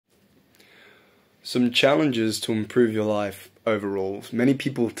Some challenges to improve your life overall. Many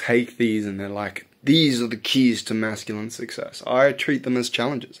people take these and they're like, these are the keys to masculine success. I treat them as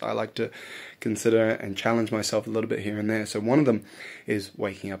challenges. I like to consider and challenge myself a little bit here and there. So one of them is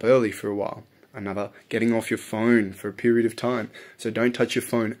waking up early for a while. Another, getting off your phone for a period of time. So don't touch your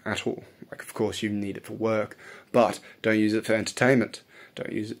phone at all. Like, of course, you need it for work, but don't use it for entertainment.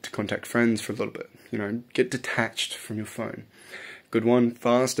 Don't use it to contact friends for a little bit. You know, get detached from your phone. Good one,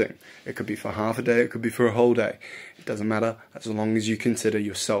 fasting. It could be for half a day, it could be for a whole day. It doesn't matter as long as you consider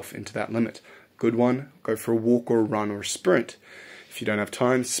yourself into that limit. Good one, go for a walk or a run or a sprint. If you don't have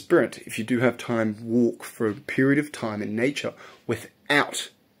time, sprint. If you do have time, walk for a period of time in nature without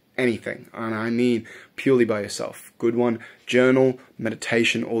anything. And I mean purely by yourself. Good one, journal,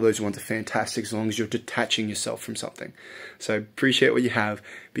 meditation, all those ones are fantastic as long as you're detaching yourself from something. So appreciate what you have,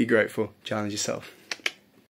 be grateful, challenge yourself.